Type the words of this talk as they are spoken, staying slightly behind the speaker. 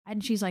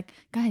And she's like,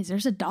 guys,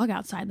 there's a dog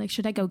outside. Like,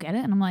 should I go get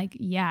it? And I'm like,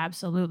 yeah,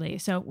 absolutely.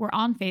 So we're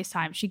on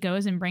FaceTime. She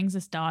goes and brings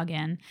this dog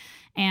in.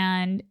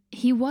 And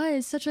he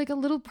was such like a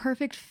little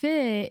perfect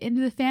fit into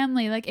the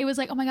family. Like, it was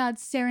like, oh my God,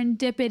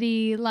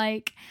 serendipity,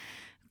 like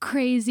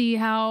crazy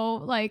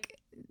how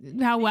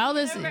well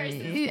this,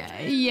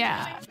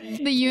 yeah,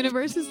 the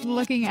universe is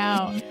looking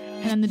out.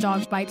 And then the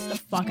dog bites the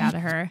fuck out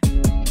of her.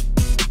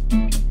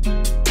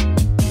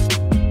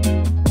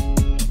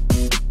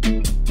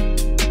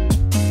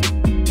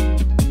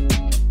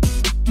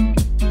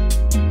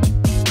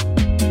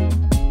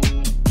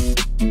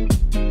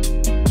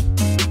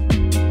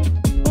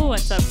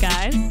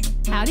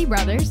 Howdy,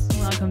 brothers.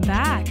 Welcome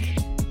back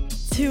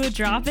to a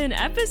drop-in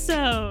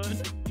episode.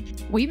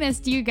 We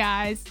missed you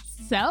guys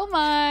so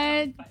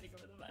much.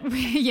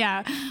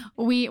 Yeah,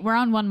 we're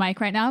on one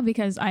mic right now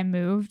because I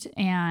moved,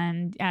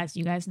 and as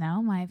you guys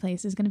know, my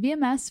place is going to be a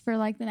mess for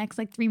like the next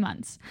 3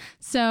 months.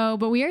 So,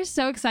 but we are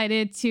so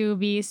excited to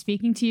be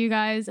speaking to you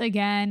guys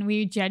again.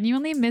 We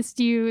genuinely missed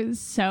you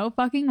so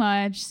fucking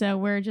much. So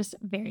we're just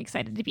very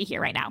excited to be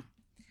here right now.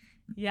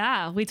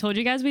 Yeah, we told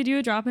you guys we do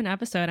a drop-in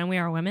episode, and we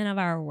are women of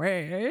our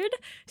word.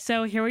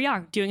 So here we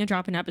are doing a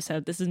drop-in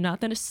episode. This is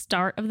not the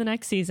start of the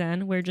next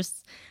season. We're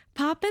just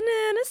popping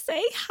in to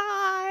say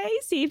hi,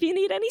 see if you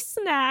need any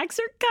snacks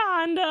or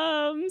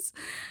condoms.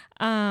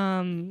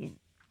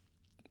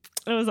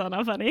 Was that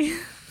not funny?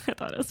 I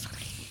thought it was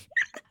funny.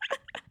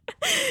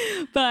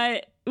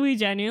 But we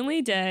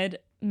genuinely did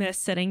miss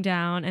sitting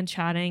down and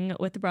chatting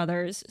with the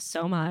brothers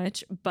so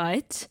much,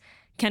 but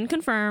can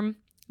confirm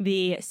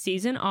the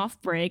season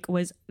off break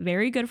was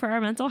very good for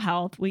our mental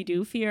health. We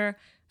do fear?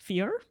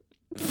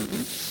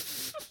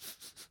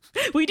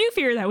 We do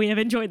fear that we have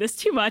enjoyed this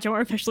too much and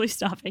we're officially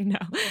stopping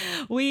now.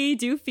 We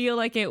do feel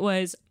like it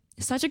was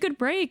such a good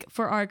break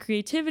for our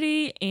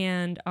creativity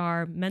and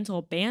our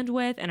mental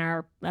bandwidth and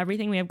our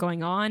everything we have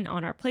going on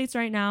our plates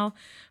right now.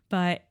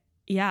 But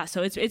yeah,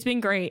 so it's been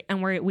great,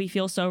 and we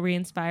feel so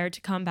re-inspired to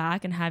come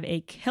back and have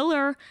a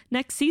killer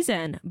next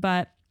season.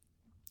 But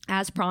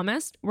as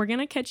promised, we're going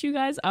to catch you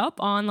guys up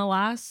on the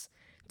last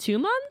 2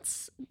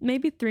 months,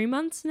 maybe 3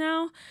 months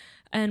now,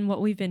 and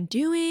what we've been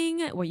doing,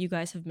 what you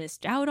guys have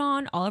missed out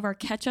on, all of our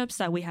catch-ups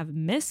that we have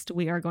missed,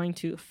 we are going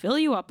to fill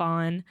you up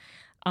on.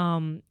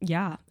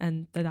 Yeah,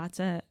 and that's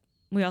it.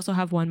 We also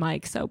have one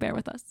mic, so bear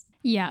with us.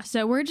 Yeah,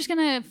 so we're just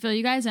going to fill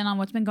you guys in on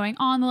what's been going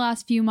on the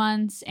last few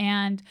months.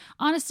 And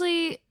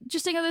honestly,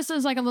 just think of this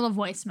as like a little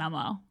voice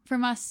memo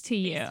from us to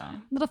you.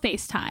 FaceTime. Little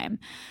FaceTime.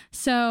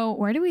 So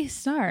where do we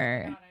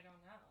start? God,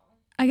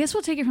 I guess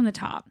we'll take it from the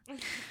top.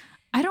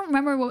 I don't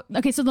remember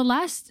so the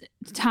last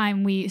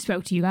time we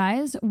spoke to you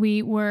guys,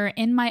 we were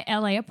in my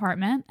LA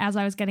apartment as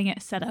I was getting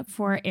it set up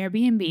for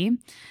Airbnb.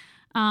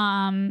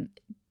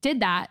 Did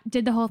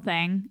the whole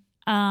thing.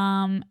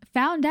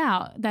 Found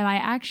out that I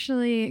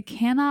actually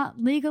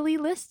cannot legally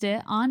list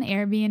it on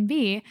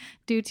Airbnb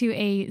due to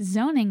a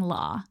zoning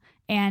law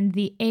and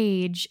the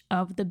age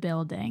of the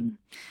building.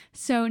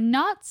 So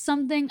not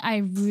something I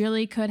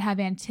really could have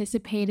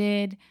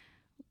anticipated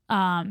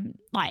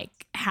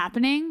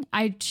happening.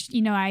 I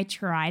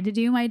tried to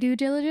do my due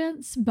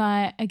diligence,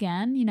 but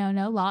again,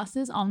 no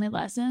losses, only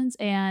lessons.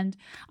 And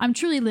I'm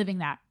truly living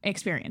that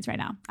experience right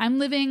now. I'm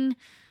living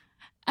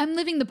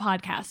the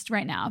podcast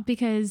right now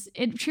because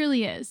it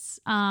truly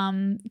is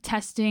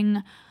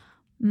testing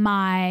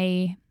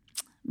my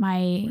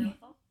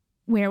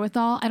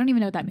wherewithal. I don't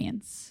even know what that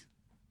means.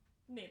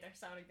 Neither.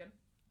 Sounded good.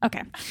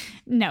 Okay.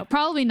 No,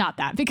 probably not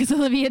that because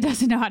Olivia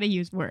doesn't know how to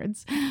use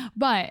words.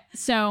 But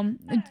so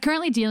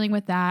currently dealing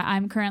with that.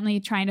 I'm currently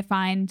trying to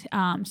find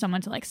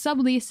someone to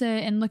sublease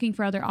it and looking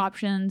for other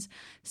options.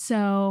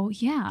 So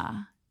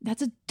yeah,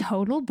 that's a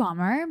total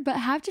bummer, but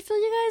have to fill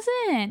you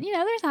guys in.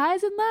 There's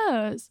highs and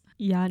lows.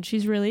 Yeah, and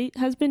she's really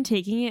has been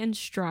taking it in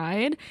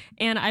stride.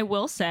 And I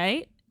will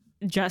say,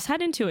 just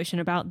had intuition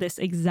about this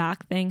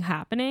exact thing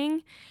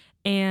happening.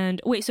 And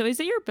wait, so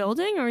is it your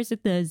building or is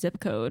it the zip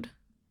code?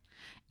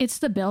 It's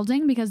the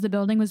building because the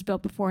building was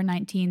built before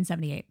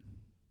 1978.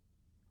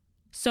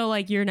 So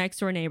your next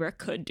door neighbor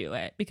could do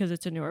it because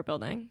it's a newer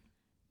building?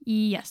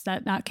 Yes,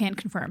 that can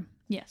confirm.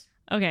 Yes.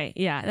 Okay,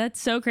 yeah,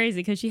 that's so crazy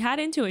because she had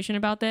intuition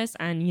about this.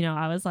 And,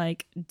 I was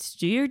like,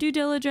 do your due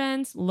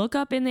diligence, look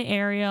up in the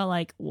area,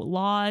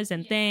 laws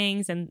and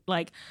things and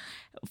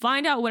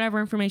find out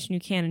whatever information you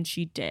can. And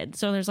she did.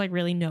 So there's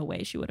really no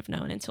way she would have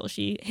known until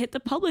she hit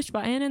the publish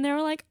button and they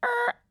were like,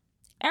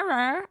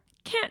 error,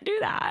 can't do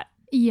that.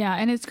 Yeah,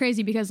 and it's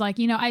crazy because I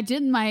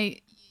did my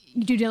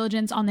due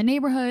diligence on the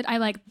neighborhood.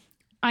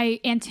 I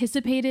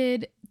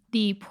anticipated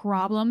the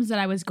problems that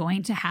I was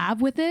going to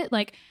have with it,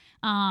 because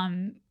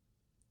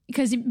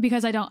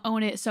I don't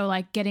own it. So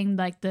getting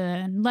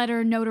the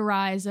letter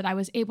notarized that I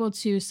was able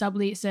to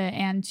sublease it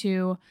and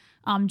to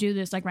do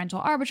this rental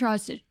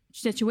arbitrage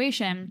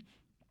situation.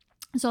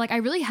 So I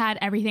really had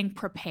everything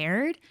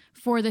prepared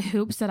for the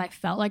hoops that I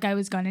felt like I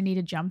was going to need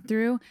to jump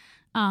through.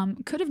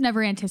 Could have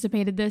never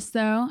anticipated this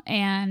though.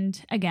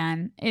 And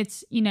again,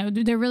 it's,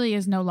 there really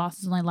is no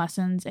losses, only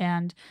lessons.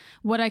 And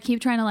what I keep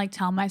trying to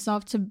tell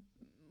myself to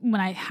when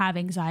I have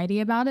anxiety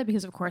about it,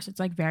 because of course it's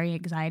like very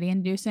anxiety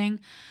inducing,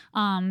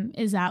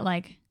 is that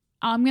like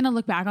I'm going to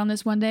look back on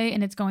this one day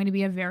and it's going to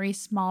be a very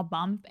small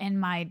bump in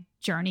my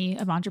journey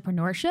of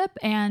entrepreneurship.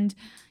 And,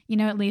 you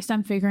know, at least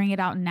I'm figuring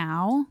it out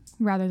now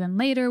rather than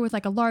later with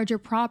like a larger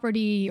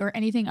property or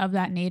anything of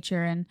that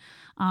nature. And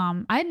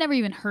I had never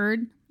even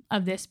heard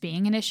of this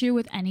being an issue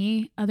with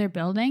any other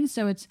building.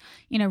 So it's,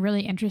 you know,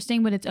 really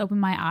interesting, but it's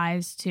opened my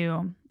eyes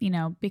to, you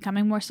know,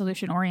 becoming more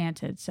solution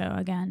oriented. So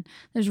again,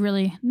 there's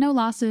really no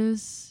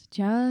losses,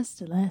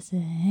 just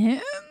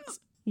lessons.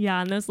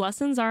 Yeah, and those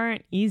lessons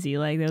aren't easy.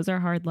 Like, those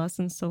are hard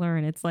lessons to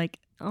learn. It's like,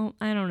 oh,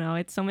 I don't know.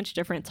 It's so much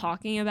different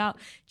talking about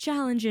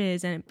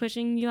challenges and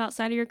pushing you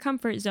outside of your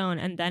comfort zone,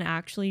 and then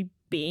actually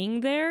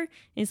being there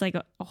is like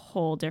a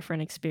whole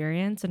different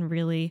experience, and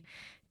really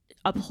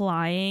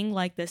applying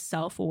like the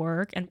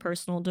self-work and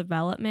personal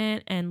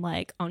development and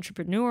like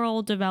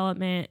entrepreneurial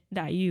development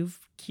that you've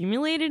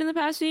accumulated in the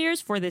past few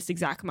years for this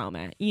exact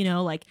moment. You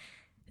know, like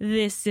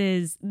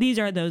these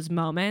are those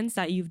moments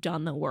that you've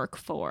done the work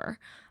for.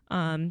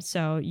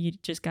 So you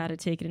just got to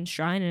take it in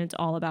stride, and it's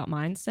all about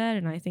mindset.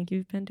 And I think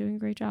you've been doing a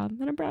great job,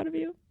 and I'm proud of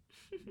you.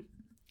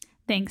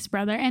 Thanks,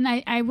 brother. And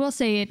I will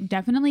say it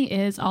definitely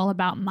is all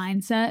about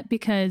mindset,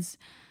 because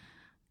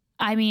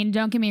I mean,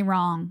 don't get me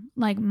wrong.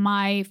 Like,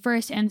 my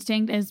first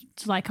instinct is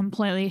to like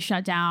completely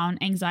shut down,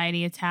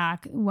 anxiety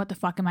attack. What the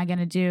fuck am I going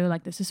to do?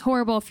 Like, this is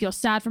horrible. Feel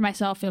sad for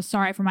myself, feel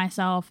sorry for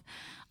myself.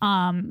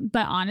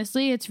 But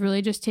honestly, it's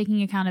really just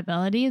taking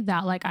accountability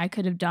that like I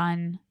could have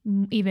done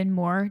even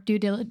more due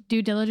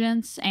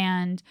diligence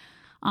and,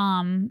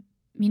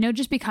 you know,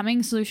 just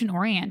becoming solution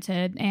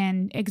oriented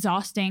and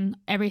exhausting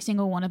every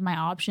single one of my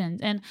options.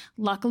 And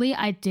luckily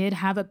I did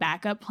have a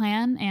backup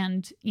plan.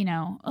 And, you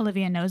know,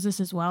 Olivia knows this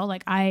as well.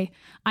 Like I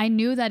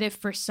knew that if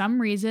for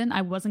some reason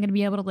I wasn't going to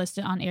be able to list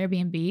it on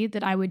Airbnb,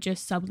 that I would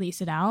just sublease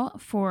it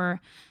out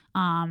for,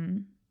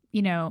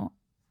 you know,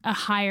 a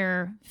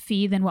higher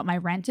fee than what my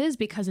rent is,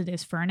 because it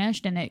is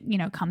furnished and it, you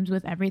know, comes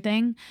with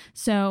everything.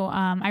 So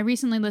I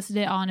recently listed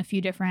it on a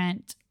few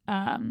different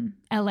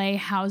LA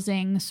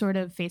housing sort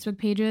of Facebook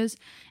pages.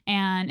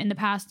 And in the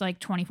past like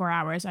 24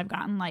 hours, I've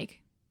gotten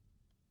like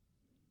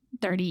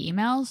 30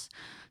 emails.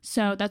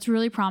 So that's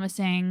really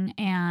promising.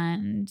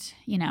 And,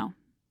 you know,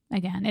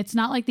 again, it's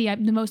not like the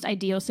most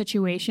ideal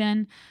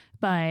situation,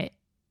 but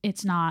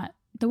it's not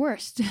the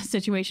worst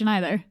situation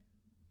either.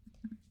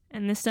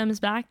 And this stems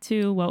back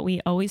to what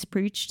we always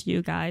preach to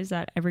you guys,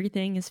 that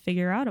everything is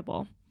figure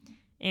outable.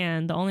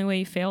 And the only way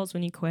you fail is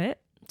when you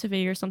quit to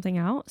figure something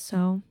out.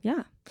 So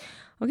yeah.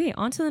 Okay,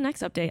 on to the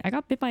next update. I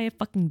got bit by a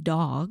fucking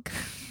dog.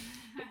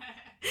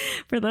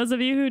 For those of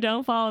you who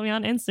don't follow me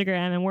on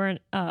Instagram and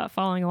weren't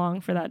following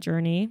along for that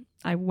journey,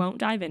 I won't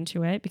dive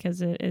into it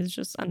because it is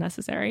just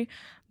unnecessary.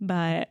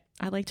 But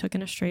I like took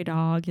in a stray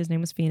dog. His name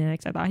was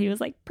Phoenix. I thought he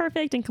was like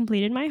perfect and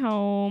completed my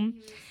home.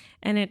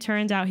 And it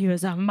turns out he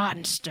was a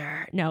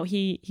monster. No,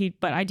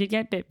 but I did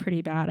get bit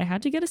pretty bad. I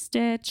had to get a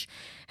stitch,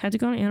 had to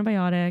go on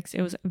antibiotics.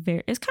 It was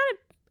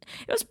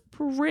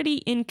pretty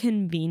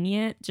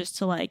inconvenient just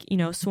to like, you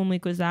know, swim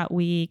week was that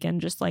week and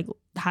just like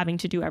having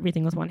to do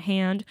everything with one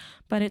hand.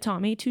 But it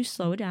taught me to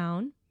slow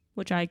down,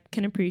 which I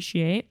can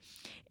appreciate.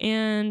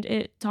 And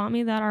it taught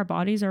me that our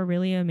bodies are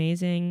really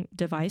amazing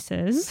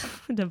devices.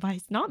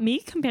 Not me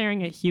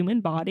comparing a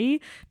human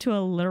body to a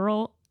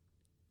literal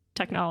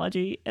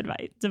technology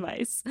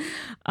device.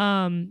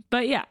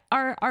 But yeah,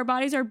 our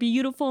bodies are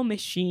beautiful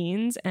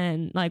machines,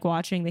 and like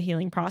watching the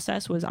healing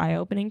process was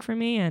eye-opening for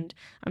me. And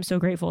I'm so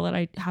grateful that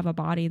I have a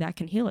body that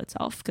can heal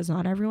itself, because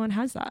not everyone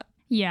has that.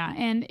 Yeah,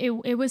 and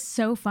it was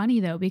so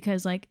funny though,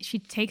 because like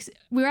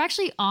we were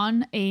actually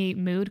on a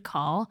mood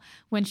call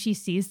when she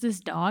sees this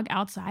dog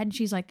outside, and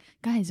she's like,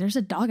 guys, there's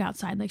a dog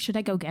outside, like, should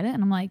I go get it?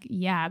 And I'm like,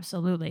 yeah,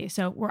 absolutely.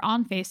 So we're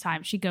on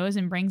FaceTime. She goes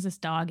and brings this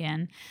dog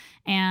in,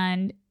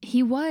 and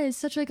he was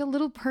such like a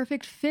little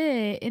perfect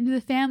fit into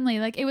the family.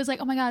 Like, it was like,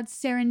 oh my God,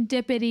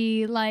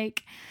 serendipity,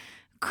 like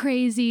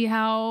crazy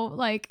how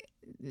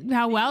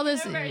well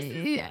this,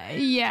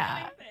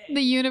 yeah,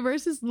 the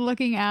universe is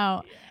looking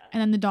out. Yeah. And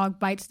then the dog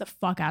bites the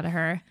fuck out of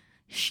her.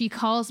 She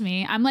calls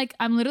me. I'm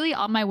literally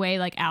on my way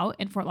like out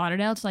in Fort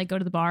Lauderdale to like go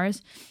to the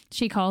bars.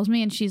 She calls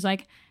me and she's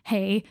like,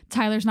 hey,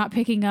 Tyler's not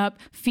picking up.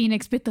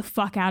 Phoenix bit the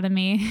fuck out of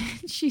me.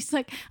 She's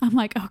like, I'm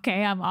like,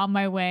 okay, I'm on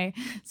my way.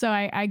 So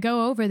I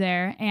go over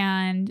there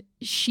and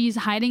she's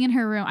hiding in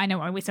her room. I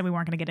know we said we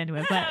weren't going to get into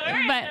it,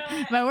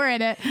 but we're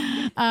in it.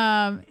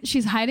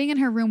 She's hiding in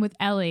her room with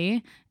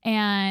Ellie,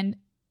 and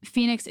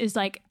Phoenix is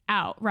like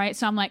out, right?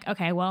 So I'm like,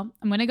 okay, well,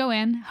 I'm gonna go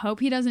in, hope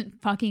he doesn't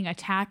fucking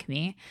attack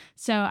me.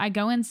 So I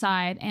go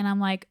inside and I'm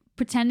like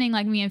pretending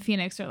like me and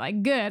Phoenix are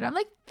like good. I'm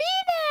like,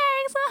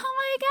 Phoenix, oh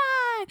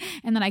my God.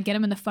 And then I get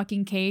him in the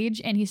fucking cage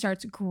and he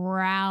starts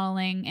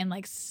growling and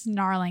like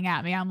snarling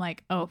at me. I'm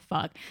like, oh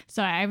fuck.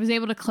 So I was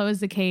able to close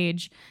the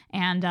cage,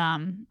 and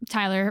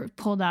Tyler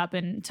pulled up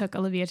and took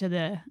Olivia to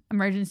the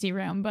emergency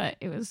room, but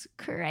it was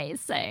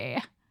crazy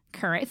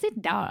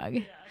dog.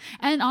 Yeah.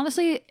 And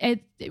honestly,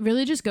 it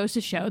really just goes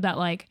to show that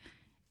like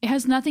it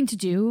has nothing to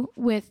do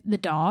with the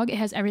dog. It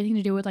has everything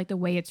to do with like the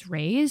way it's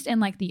raised and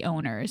like the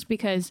owners,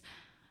 because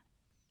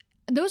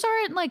those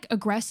aren't like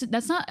aggressive.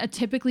 That's not a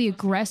typically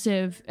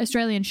aggressive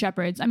Australian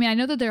Shepherds. I mean, I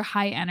know that they're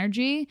high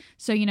energy,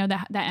 so you know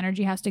that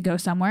energy has to go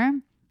somewhere,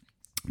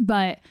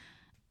 but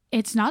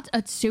it's not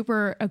a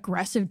super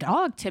aggressive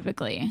dog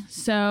typically.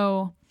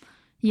 So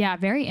yeah,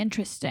 very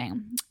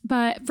interesting.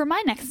 But for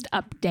my next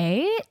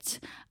update,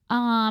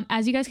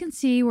 as you guys can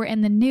see, we're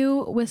in the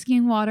new Whiskey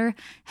and Water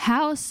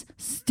house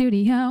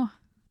studio.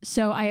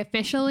 So I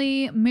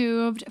officially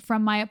moved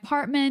from my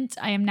apartment.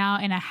 I am now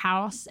in a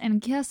house.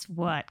 And guess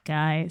what,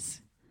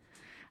 guys?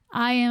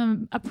 I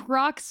am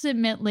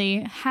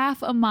approximately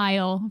half a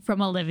mile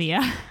from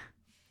Olivia.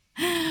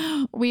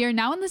 We are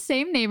now in the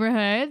same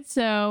neighborhood.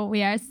 So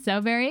we are so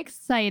very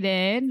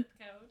excited.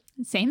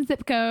 Same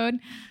zip code.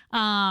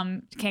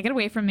 Can't get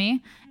away from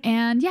me.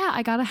 And yeah,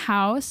 I got a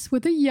house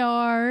with a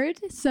yard.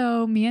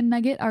 So me and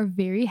Nugget are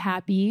very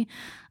happy.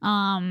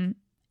 I'm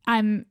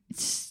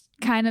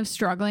kind of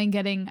struggling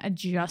getting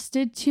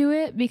adjusted to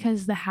it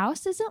because the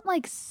house isn't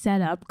like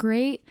set up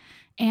great,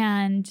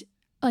 and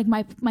like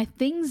my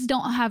things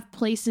don't have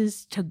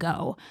places to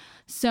go.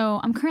 So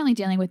I'm currently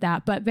dealing with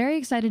that, but very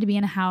excited to be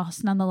in a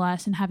house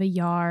nonetheless and have a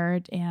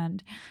yard,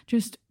 and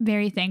just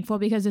very thankful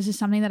because this is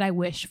something that I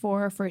wish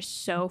for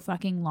so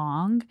fucking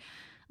long.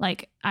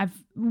 Like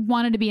I've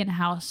wanted to be in a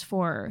house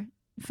for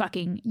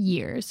fucking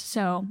years.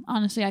 So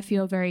honestly, I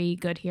feel very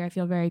good here. I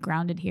feel very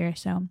grounded here.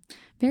 So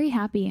very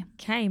happy.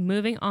 Okay,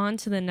 moving on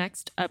to the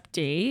next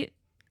update.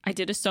 I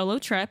did a solo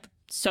trip.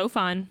 So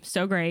fun,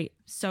 so great,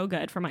 so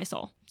good for my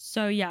soul.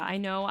 So yeah, I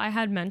know I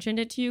had mentioned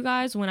it to you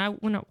guys when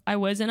I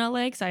was in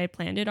LA, because I had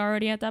planned it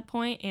already at that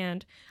point,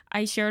 and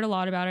I shared a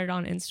lot about it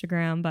on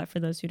Instagram. But for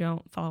those who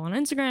don't follow on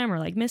Instagram or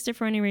like missed it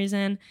for any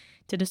reason,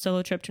 did a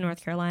solo trip to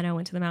North Carolina,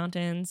 went to the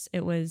mountains.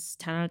 It was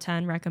 10 out of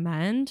 10,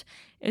 recommend.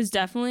 It's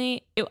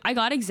definitely, I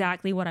got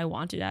exactly what I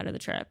wanted out of the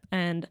trip,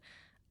 and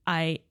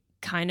I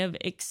kind of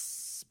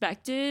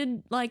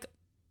expected like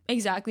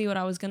exactly what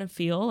I was going to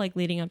feel like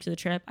leading up to the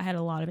trip. I had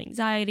a lot of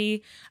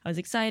anxiety. I was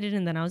excited,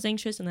 and then I was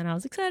anxious, and then I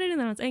was excited, and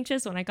then I was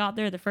anxious. When I got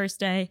there the first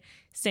day,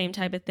 same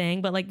type of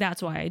thing. But like,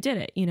 that's why I did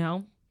it, you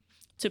know,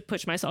 to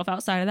push myself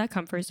outside of that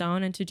comfort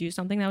zone and to do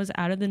something that was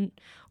out of the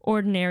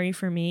ordinary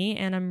for me.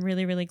 And I'm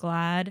really, really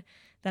glad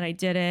that I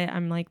did it.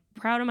 I'm like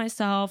proud of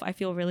myself. I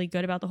feel really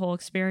good about the whole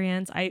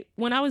experience.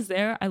 When I was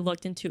there, I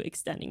looked into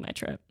extending my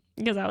trip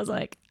because I was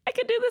like, I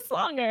could do this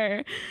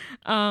longer.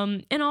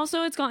 And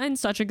also it's gotten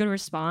such a good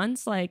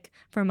response like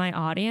from my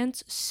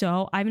audience.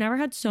 So I've never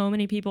had so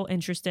many people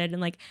interested in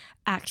like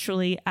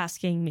actually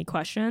asking me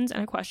questions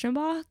in a question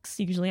box.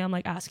 Usually I'm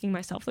like asking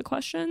myself the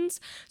questions.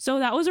 So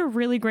that was a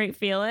really great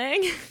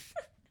feeling.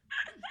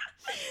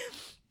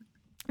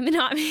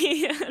 Not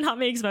me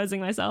exposing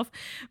myself,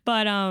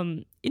 but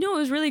you know, it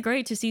was really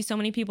great to see so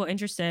many people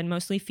interested,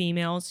 mostly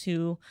females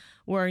who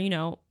were, you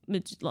know,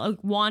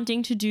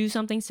 wanting to do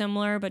something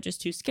similar but just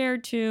too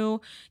scared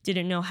to,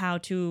 didn't know how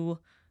to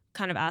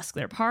kind of ask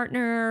their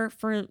partner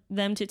for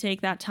them to take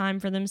that time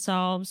for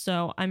themselves.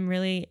 So I'm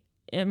really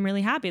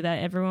happy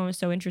that everyone was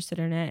so interested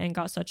in it and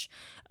got such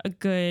a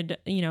good,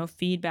 you know,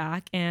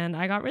 feedback, and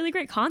I got really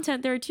great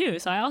content there too.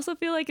 So I also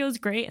feel like it was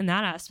great in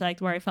that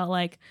aspect where I felt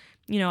like,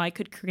 you know, I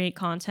could create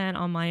content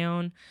on my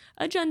own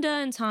agenda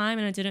and time,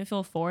 and it didn't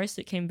feel forced.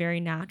 It came very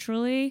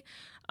naturally.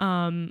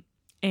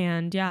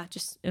 And yeah,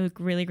 just a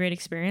really great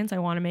experience. I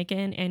want to make it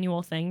an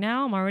annual thing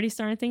now. I'm already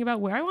starting to think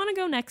about where I want to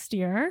go next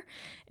year.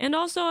 And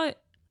also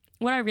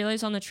what I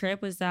realized on the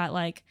trip was that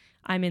like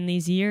I'm in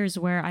these years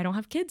where I don't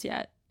have kids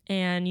yet.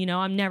 And, you know,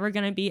 I'm never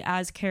going to be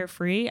as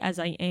carefree as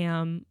I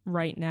am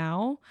right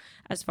now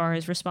as far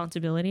as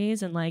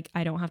responsibilities. And like,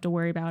 I don't have to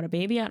worry about a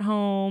baby at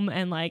home.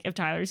 And like, if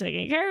Tyler's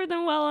taking care of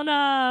them well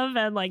enough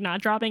and like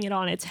not dropping it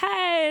on its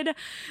head.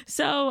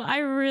 So I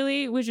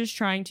really was just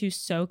trying to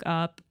soak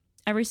up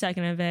every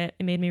second of it.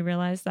 It made me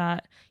realize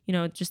that, you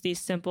know, just these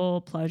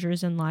simple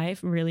pleasures in life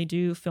really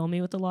do fill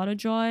me with a lot of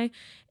joy.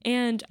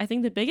 And I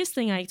think the biggest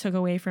thing I took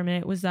away from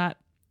it was that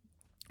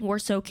we're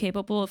so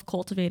capable of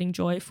cultivating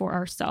joy for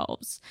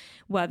ourselves,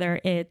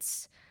 whether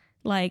it's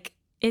like,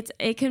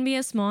 it can be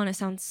as small, and it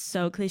sounds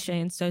so cliche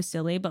and so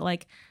silly, but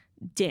like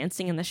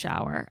dancing in the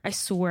shower. I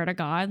swear to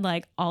God,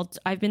 like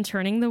I've been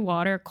turning the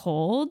water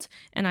cold,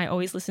 and I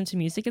always listen to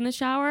music in the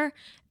shower,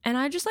 and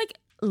I just like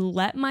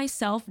let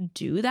myself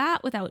do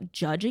that without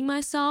judging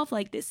myself.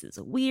 Like, this is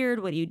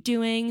weird. What are you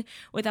doing?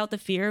 Without the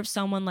fear of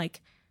someone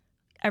like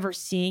ever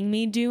seeing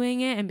me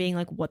doing it and being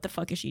like, what the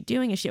fuck is she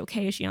doing? Is she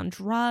okay? Is she on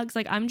drugs?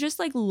 Like, I'm just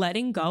like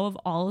letting go of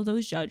all of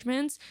those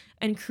judgments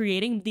and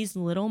creating these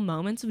little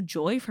moments of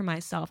joy for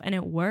myself. And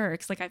it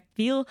works. Like, I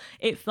feel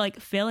it like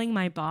filling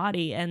my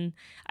body. And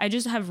I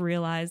just have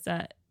realized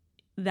that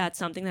that's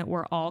something that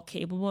we're all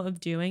capable of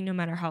doing, no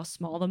matter how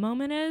small the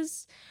moment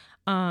is.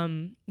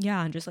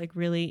 Yeah, and just like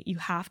really, you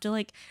have to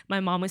like, my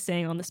mom was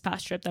saying on this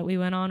past trip that we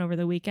went on over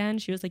the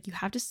weekend, she was like, you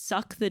have to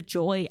suck the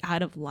joy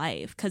out of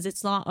life, because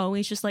it's not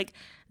always just like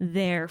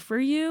there for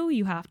you.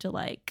 You have to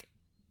like,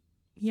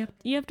 you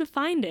have to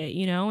find it,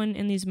 you know,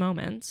 in these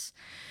moments.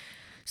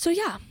 So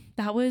yeah,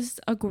 that was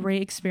a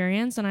great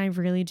experience, and I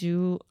really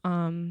do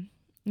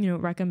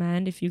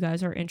recommend if you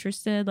guys are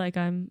interested. Like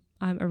I'm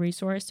a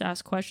resource to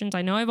ask questions.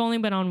 I know I've only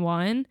been on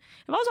one.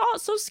 I was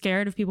also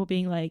scared of people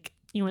being like,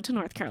 you went to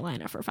North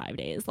Carolina for 5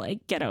 days,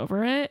 like get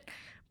over it.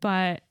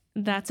 But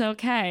that's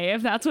okay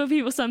if that's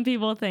what some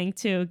people think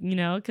too,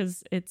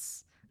 because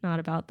it's not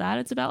about that.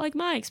 It's about like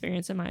my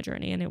experience and my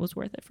journey, and it was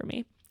worth it for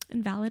me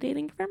and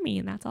validating for me,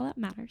 and that's all that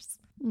matters.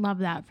 Love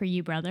that for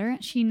you, brother.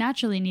 She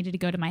naturally needed to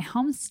go to my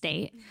home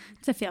state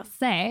to feel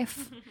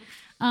safe.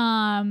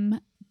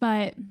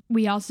 But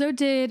we also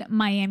did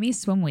Miami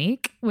Swim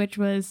Week, which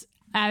was,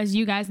 as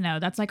you guys know,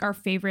 that's like our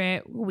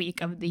favorite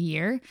week of the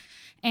year.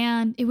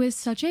 And it was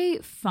such a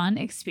fun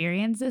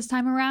experience this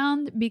time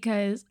around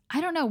because, I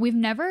don't know, we've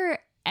never,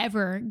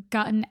 ever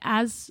gotten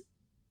as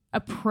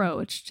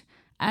approached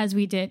as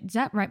we did. Does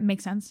that make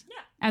sense?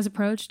 Yeah. As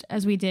approached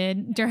as we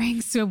did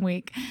during Swim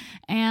Week.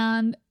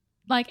 And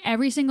like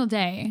every single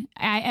day,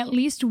 at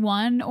least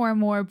one or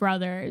more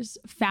brothers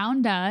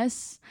found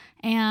us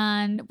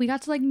and we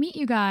got to like meet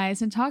you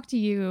guys and talk to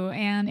you.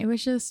 And it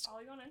was just,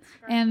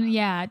 and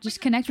yeah, just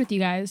connect with you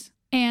guys.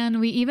 And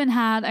we even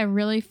had a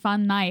really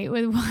fun night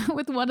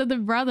with one of the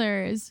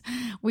brothers.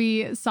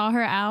 We saw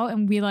her out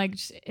and we like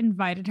just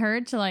invited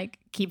her to like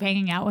keep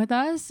hanging out with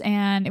us.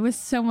 And it was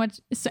so much,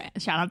 shout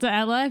out to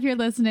Ella if you're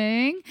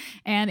listening.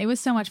 And it was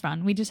so much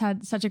fun. We just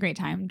had such a great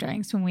time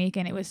during Swim Week.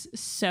 And it was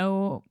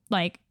so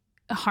like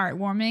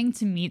heartwarming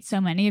to meet so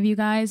many of you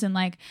guys, and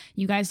like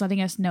you guys letting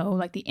us know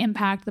like the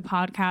impact the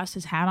podcast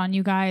has had on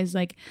you guys.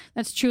 Like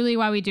that's truly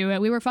why we do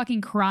it. We were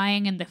fucking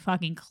crying in the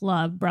fucking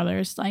club,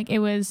 brothers. Like it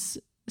was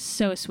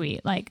so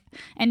sweet, like,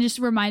 and just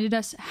reminded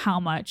us how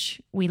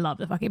much we love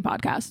the fucking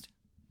podcast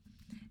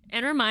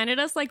and reminded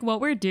us like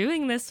what we're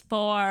doing this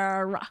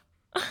for.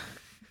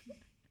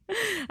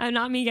 And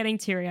not me getting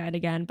teary-eyed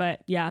again, but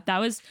yeah, that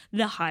was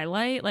the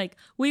highlight. Like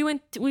we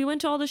went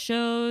to all the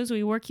shows,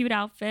 we wore cute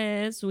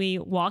outfits, we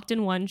walked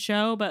in one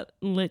show, but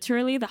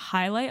literally the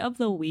highlight of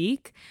the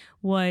week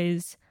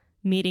was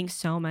meeting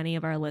so many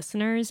of our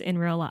listeners in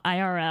real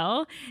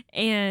IRL.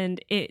 And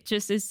it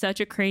just is such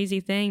a crazy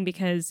thing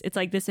because it's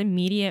like this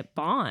immediate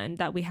bond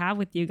that we have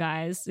with you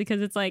guys, because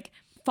it's like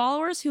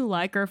followers who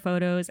like our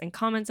photos and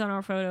comments on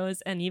our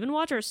photos and even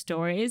watch our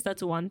stories,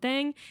 that's one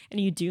thing. And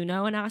you do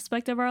know an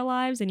aspect of our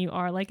lives and you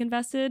are like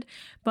invested.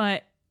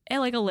 But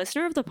like a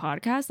listener of the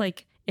podcast,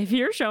 like if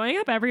you're showing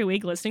up every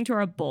week listening to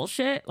our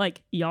bullshit,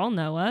 like y'all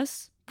know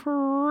us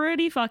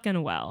pretty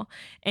fucking well.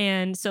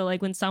 And so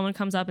like when someone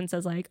comes up and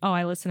says like, oh,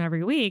 I listen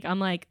every week,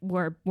 I'm like,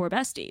 we're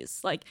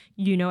besties. Like,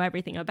 you know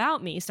everything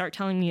about me. Start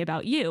telling me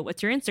about you.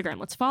 What's your Instagram?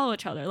 Let's follow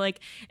each other.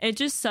 Like it's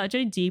just such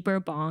a deeper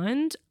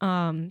bond.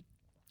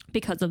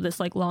 Because of this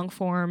like long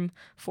form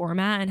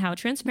format and how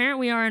transparent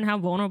we are and how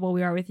vulnerable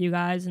we are with you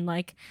guys, and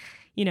like,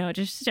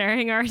 just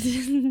sharing our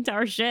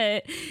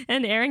shit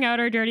and airing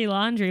out our dirty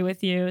laundry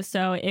with you.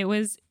 So it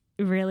was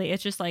really,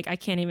 it's just like, I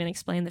can't even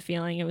explain the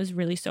feeling. It was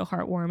really so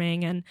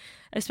heartwarming, and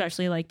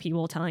especially like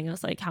people telling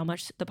us like how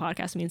much the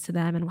podcast means to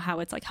them and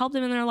how it's like helped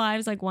them in their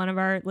lives. Like one of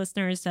our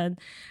listeners said,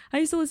 I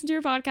used to listen to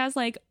your podcast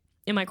like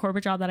in my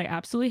corporate job that I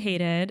absolutely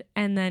hated.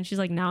 And then she's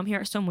like, now I'm here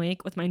at Swim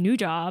Week with my new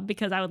job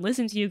because I would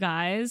listen to you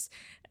guys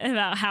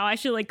about how I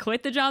should like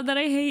quit the job that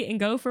I hate and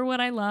go for what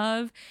I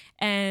love.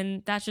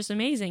 And that's just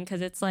amazing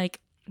because it's like,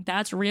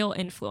 that's real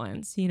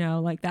influence,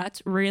 like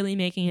that's really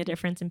making a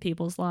difference in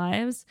people's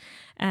lives.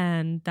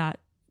 And that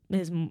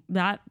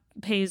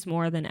pays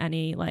more than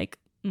any like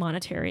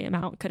monetary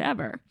amount could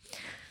ever.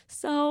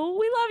 So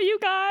we love you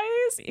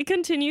guys.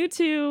 Continue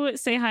to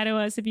say hi to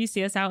us if you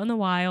see us out in the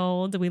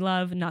wild. We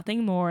love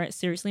nothing more. It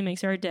seriously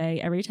makes our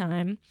day every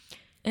time.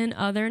 In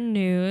other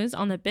news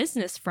on the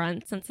business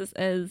front, since this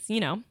is,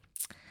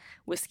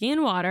 whiskey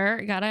and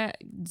water, gotta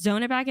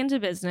zone it back into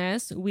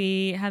business.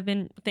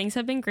 Things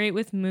have been great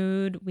with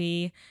Mood.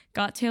 We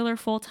got Taylor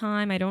full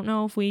time. I don't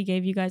know if we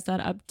gave you guys that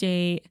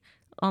update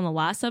on the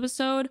last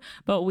episode,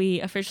 but we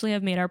officially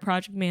have made our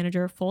project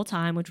manager full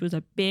time, which was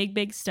a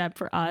big step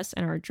for us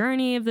in our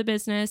journey of the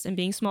business and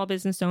being small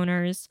business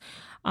owners.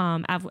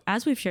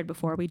 As we've shared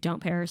before, we don't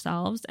pay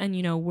ourselves, and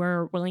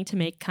we're willing to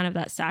make kind of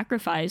that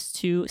sacrifice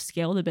to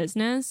scale the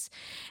business,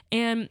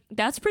 and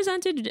that's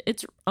presented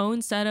its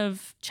own set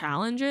of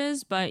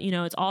challenges, but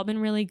it's all been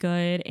really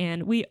good.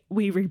 And we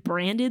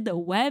rebranded the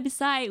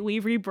website, we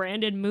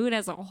rebranded Mood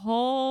as a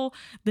whole.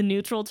 The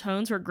neutral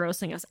tones were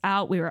grossing us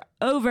out, we were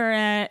over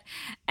it,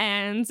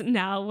 and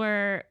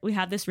now we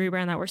have this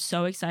rebrand that we're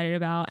so excited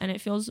about, and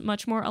it feels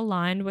much more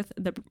aligned with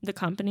the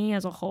company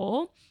as a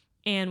whole.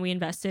 And we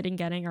invested in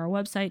getting our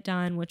website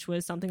done, which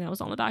was something that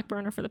was on the back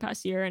burner for the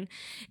past year. And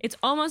it's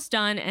almost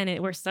done. And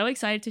we're so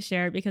excited to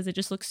share it because it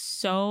just looks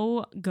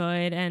so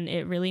good. And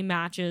it really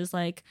matches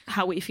like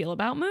how we feel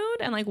about Mood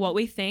and like what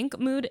we think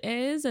Mood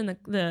is and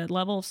the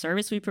level of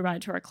service we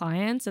provide to our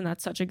clients. And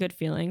that's such a good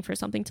feeling for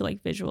something to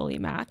like visually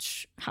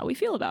match how we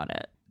feel about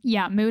it.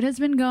 Yeah, Mood has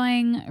been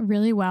going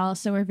really well,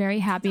 so we're very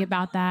happy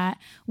about that.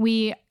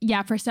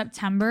 For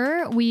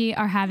September, we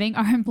are having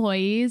our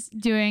employees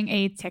doing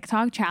a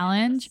TikTok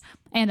challenge.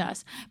 and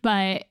us.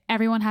 But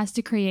everyone has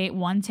to create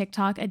one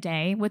TikTok a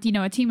day with,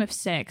 a team of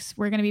 6.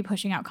 We're going to be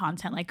pushing out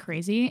content like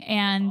crazy.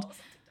 And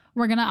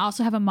we're going to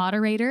also have a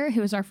moderator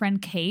who is our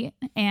friend Kate,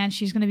 and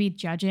she's going to be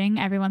judging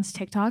everyone's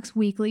TikToks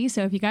weekly.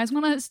 So if you guys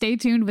want to stay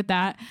tuned with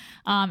that,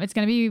 it's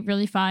going to be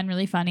really fun,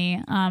 really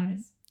funny.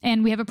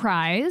 And we have a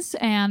prize,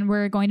 and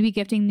we're going to be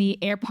gifting the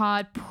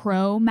AirPod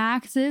Pro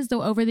Maxes, the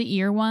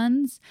over-the-ear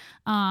ones,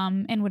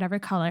 in whatever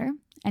color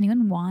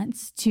anyone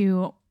wants,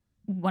 to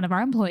one of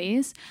our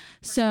employees.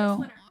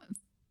 So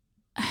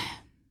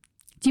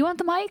do you want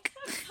the mic?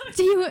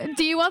 Do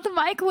you want the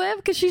mic, Liv?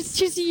 Because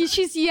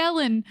she's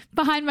yelling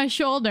behind my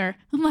shoulder.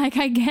 I'm like,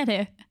 I get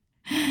it.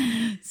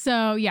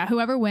 So yeah,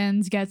 whoever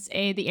wins gets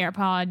the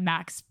AirPod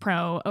Max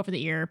Pro over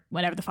the ear,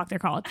 whatever the fuck they're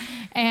called.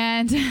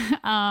 And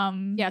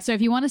yeah, so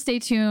if you want to stay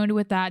tuned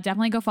with that,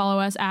 definitely go follow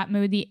us at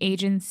Mood the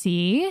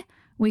Agency.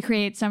 We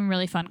create some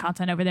really fun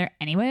content over there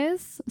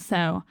anyways.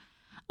 So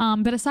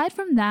but aside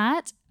from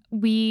that,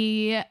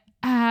 we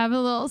have a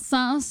little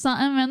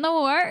something in the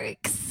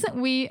works.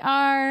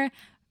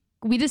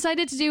 We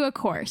decided to do a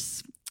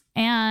course,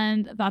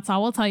 and that's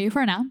all we'll tell you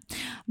for now.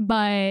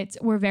 But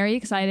we're very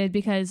excited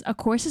because a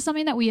course is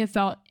something that we have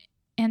felt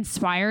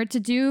inspired to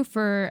do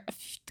for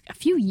a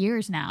few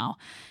years now.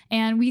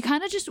 And we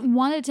kind of just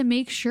wanted to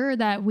make sure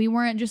that we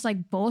weren't just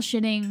like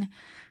bullshitting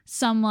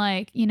some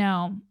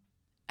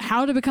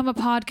how to become a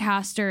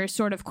podcaster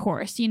sort of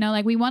course,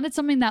 like we wanted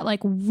something that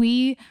like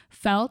we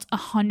felt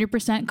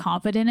 100%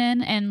 confident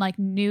in, and like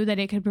knew that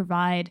it could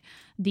provide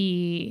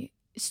the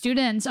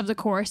students of the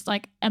course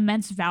like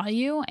immense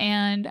value.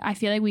 And I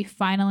feel like we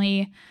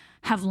finally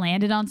have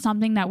landed on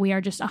something that we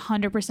are just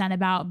 100%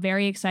 about,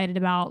 very excited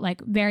about,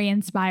 like very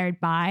inspired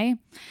by.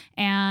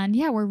 And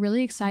yeah, we're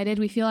really excited.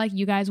 We feel like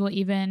you guys will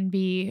even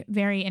be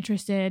very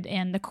interested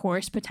in the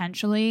course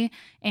potentially,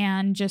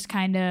 and just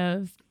kind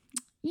of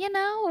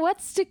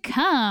what's to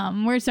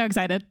come. We're so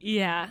excited.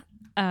 Yeah.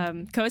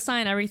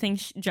 Co-sign everything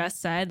Jess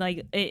said.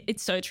 Like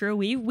it's so true.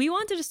 We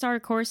wanted to start a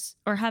course,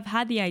 or have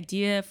had the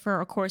idea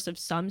for a course of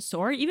some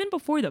sort even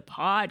before the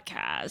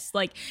podcast.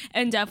 Like,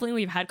 and definitely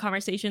we've had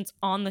conversations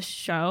on the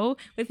show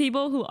with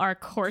people who are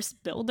course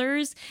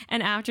builders.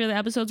 And after the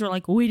episodes, we're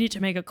like, we need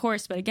to make a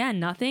course. But again,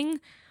 nothing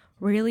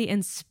really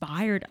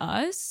inspired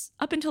us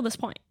up until this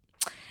point.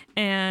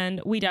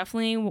 And we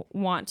definitely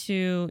want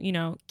to,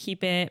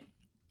 keep it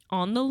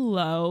on the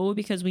low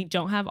because we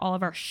don't have all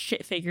of our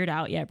shit figured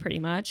out yet, pretty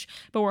much.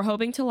 But we're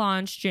hoping to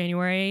launch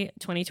January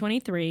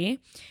 2023.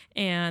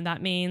 And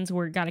that means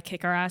we're got to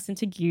kick our ass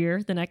into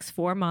gear the next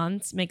 4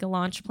 months, make a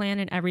launch plan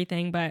and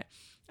everything. But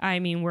I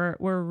mean, we're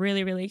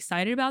really, really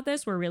excited about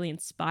this. We're really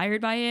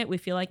inspired by it. We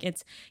feel like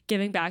it's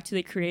giving back to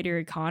the creator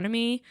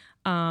economy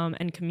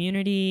and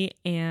community,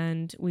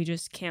 and we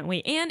just can't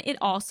wait. And it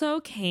also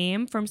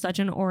came from such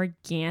an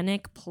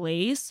organic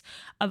place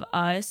of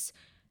us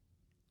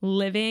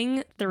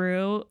living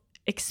through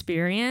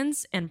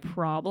experience and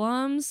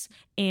problems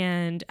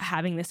and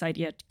having this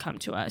idea come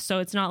to us. So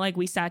it's not like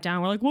we sat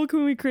down, we're like, what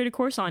can we create a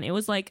course on? It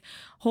was like,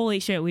 holy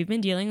shit, we've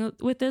been dealing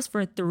with this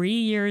for 3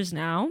 years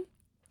now.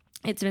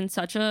 It's been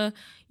such a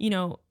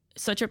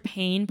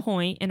pain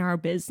point in our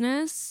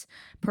business,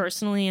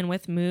 personally and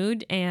with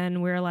Mood,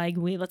 and we're like,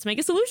 let's make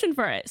a solution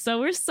for it. So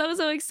we're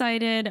so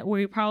excited.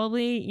 We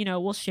probably,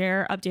 we'll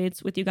share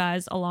updates with you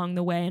guys along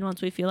the way, and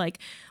once we feel like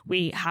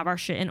we have our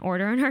shit in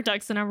order and our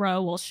ducks in a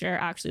row, we'll share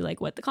actually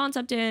like what the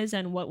concept is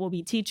and what we'll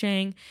be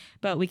teaching.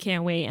 But we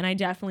can't wait, and I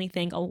definitely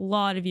think a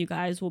lot of you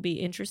guys will be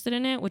interested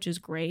in it, which is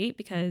great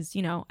because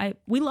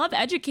we love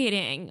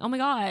educating. Oh my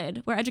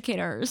god, we're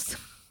educators.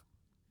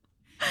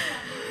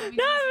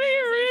 Not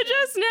me,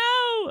 just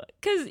now.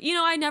 Because,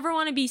 I never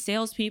want to be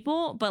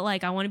salespeople, but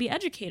like I want to be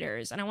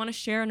educators, and I want to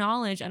share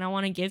knowledge, and I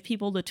want to give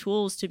people the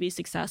tools to be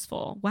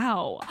successful.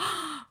 Wow.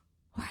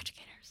 We're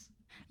educators.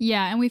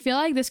 Yeah. And we feel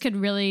like this could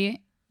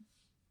really,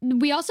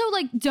 we also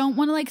like don't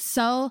want to like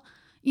sell,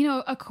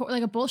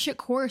 a bullshit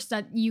course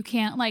that you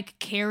can't like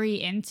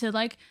carry into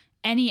like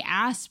any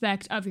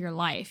aspect of your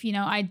life.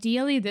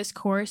 Ideally this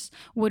course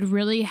would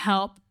really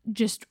help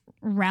just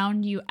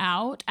round you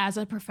out as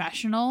a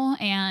professional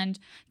and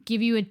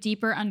give you a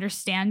deeper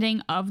understanding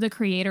of the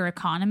creator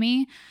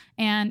economy.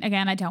 And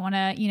again, I don't want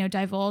to,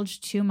 divulge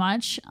too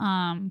much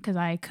because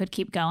I could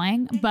keep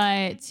going.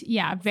 But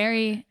yeah,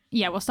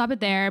 we'll stop it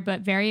there, but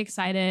very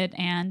excited.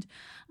 And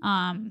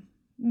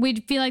we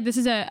feel like this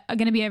is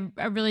going to be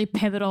a really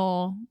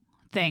pivotal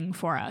thing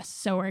for us.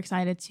 So we're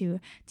excited to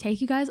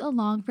take you guys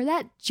along for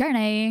that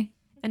journey.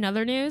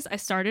 Another news, I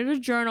started a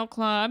journal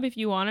club. If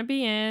you want to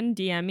be in,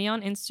 DM me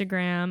on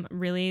Instagram.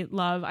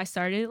 I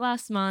started it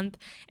last month,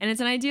 and it's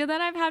an idea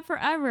that I've had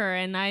forever,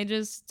 and I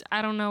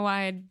don't know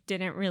why I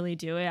didn't really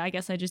do it. I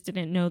guess I just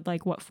didn't know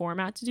like what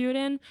format to do it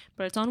in,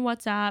 but it's on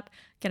WhatsApp,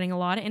 getting a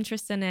lot of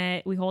interest in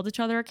it. We hold each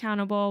other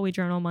accountable. We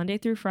journal Monday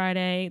through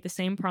Friday, the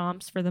same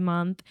prompts for the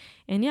month.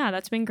 And yeah,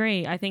 that's been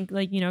great. I think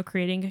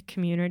creating a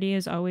community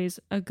is always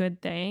a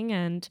good thing,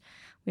 and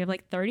We have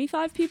like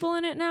 35 people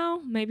in it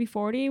now, maybe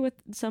 40 with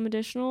some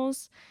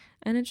additionals.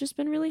 And it's just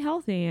been really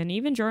healthy. And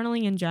even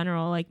journaling in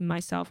general, like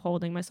myself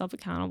holding myself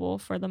accountable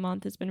for the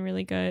month has been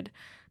really good,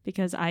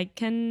 because I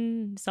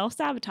can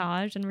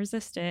self-sabotage and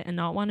resist it and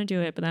not want to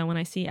do it. But then when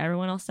I see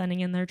everyone else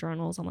sending in their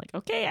journals, I'm like,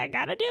 okay, I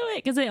got to do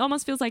it, because it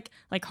almost feels like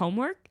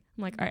homework.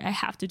 I'm like, all right, I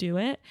have to do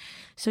it.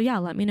 So yeah,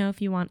 let me know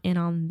if you want in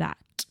on that.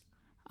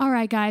 All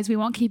right, guys, we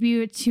won't keep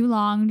you too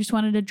long. Just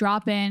wanted to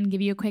drop in,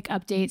 give you a quick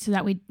update so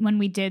that when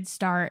we did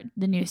start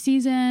the new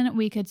season,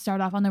 we could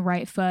start off on the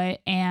right foot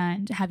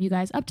and have you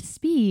guys up to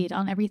speed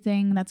on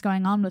everything that's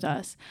going on with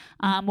us.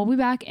 We'll be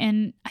back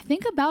in, I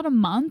think, about a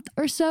month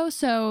or so.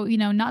 So,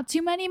 not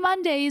too many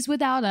Mondays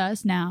without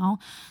us now.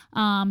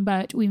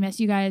 But we miss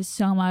you guys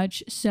so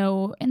much.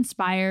 So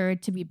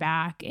inspired to be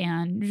back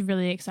and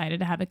really excited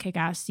to have a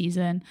kick-ass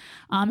season.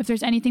 If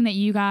there's anything that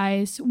you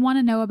guys want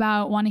to know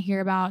about, want to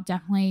hear about,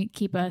 definitely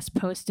keep us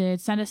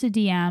posted. Send us a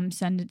DM,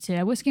 send it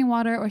to Whiskey and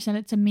Water, or send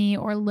it to me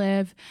or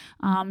Liv.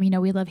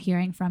 We love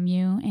hearing from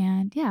you,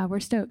 and yeah, we're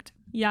stoked.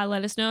 Yeah,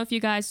 let us know if you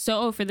guys.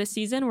 So for this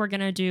season, we're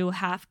going to do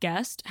half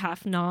guest,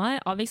 half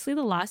not. Obviously,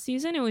 the last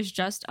season, it was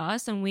just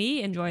us, and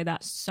we enjoyed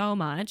that so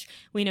much.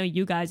 We know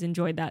you guys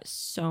enjoyed that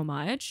so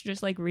much,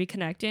 just like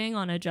reconnecting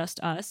on a just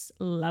us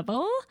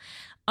level.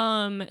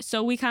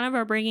 So we kind of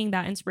are bringing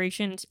that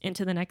inspiration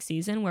into the next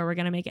season, where we're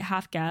going to make it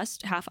half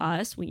guest, half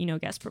us.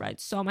 Guests provide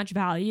so much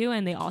value,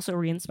 and they also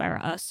re-inspire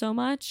us so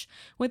much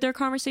with their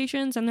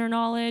conversations and their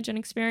knowledge and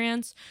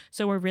experience.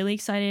 So we're really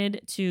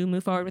excited to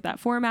move forward with that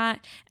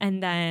format.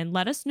 And then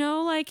let us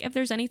know, if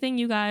there's anything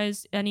you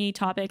guys, any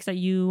topics that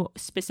you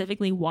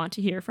specifically want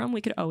to hear from.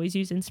 We could always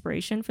use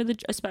inspiration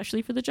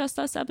especially for the Just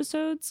Us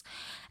episodes.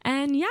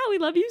 And yeah, we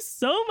love you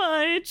so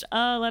much.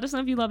 Let us know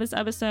if you love this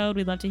episode.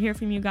 We'd love to hear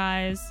from you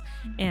guys.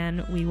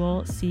 And we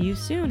will see you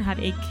soon. Have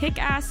a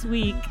kick-ass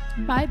week.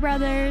 Bye,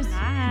 brothers.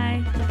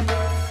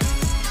 Bye.